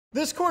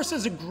This course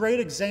is a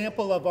great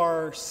example of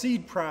our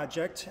seed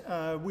project.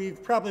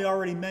 We've probably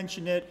already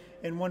mentioned it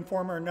in one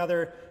form or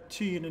another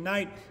to you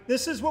tonight.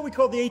 This is what we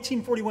call the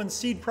 1841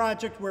 Seed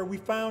Project, where we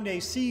found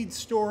a seed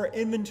store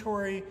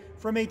inventory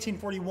from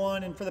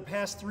 1841, and for the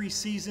past 3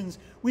 seasons,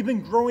 we've been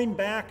growing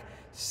back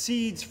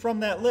seeds from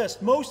that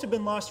list. Most have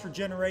been lost for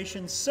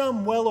generations,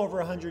 some well over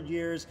 100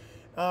 years.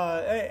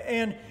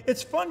 And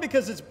it's fun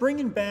because it's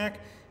bringing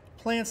back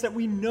plants that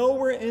we know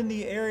were in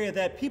the area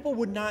that people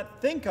would not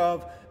think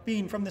of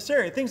being from this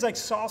area. Things like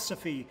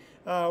salsify,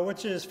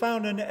 which is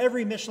found in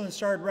every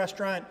Michelin-starred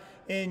restaurant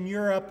in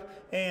Europe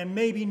and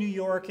maybe New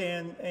York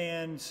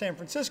and San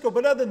Francisco.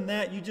 But other than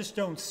that, you just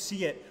don't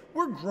see it.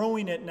 We're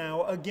growing it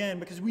now, again,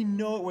 because we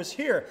know it was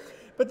here.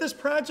 But this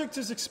project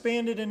is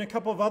expanded in a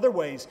couple of other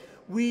ways.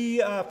 We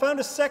found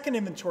a second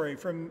inventory,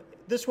 from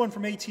this one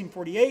from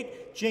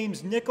 1848,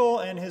 James Nickel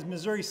and his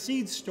Missouri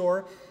Seed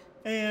Store.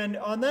 And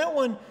on that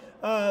one,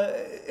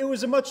 it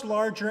was a much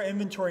larger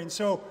inventory. And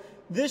so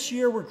this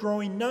year we're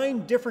growing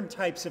 9 different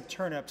types of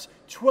turnips,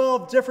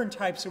 12 different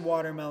types of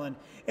watermelon.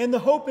 And the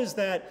hope is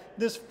that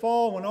this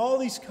fall, when all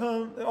these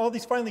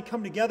finally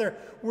come together,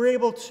 we're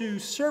able to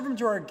serve them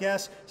to our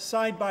guests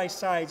side by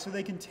side so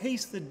they can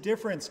taste the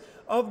difference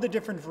of the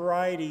different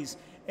varieties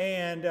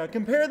and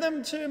compare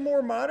them to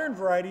more modern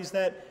varieties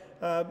that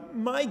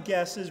my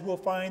guess is we'll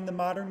find the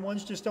modern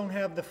ones just don't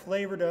have the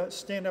flavor to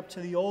stand up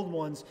to the old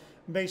ones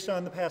based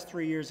on the past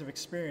 3 years of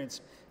experience.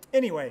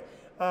 Anyway,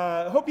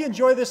 hope you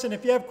enjoy this, and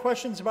if you have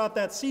questions about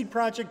that seed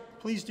project,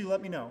 please do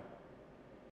let me know.